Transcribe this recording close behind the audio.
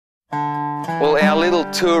Well, our little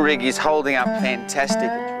tour rig is holding up fantastic.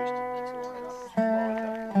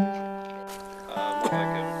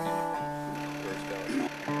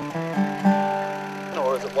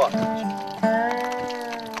 Or is it what?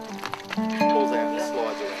 Pulls out and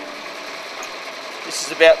slides around. This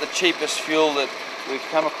is about the cheapest fuel that we've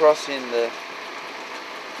come across in the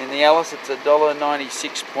Alice. It's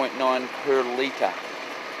 $1.96.9 per litre,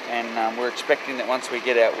 and we're expecting that once we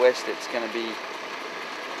get out west, it's going to be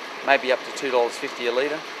maybe up to $2.50 a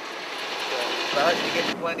litre. So I hope you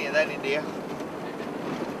get plenty of that in here.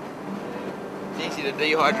 It's easy to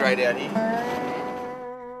dehydrate out here.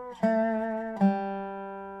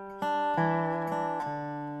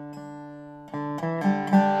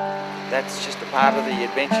 That's just a part of the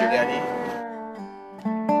adventure down here.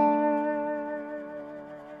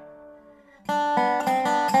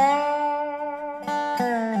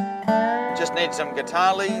 Just need some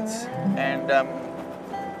guitar leads and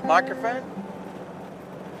microphone.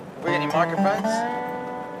 Have we got any microphones?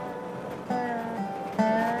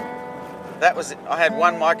 That was it. I had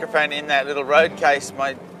one microphone in that little road case,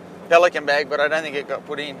 my Pelican bag, but I don't think it got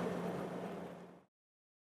put in.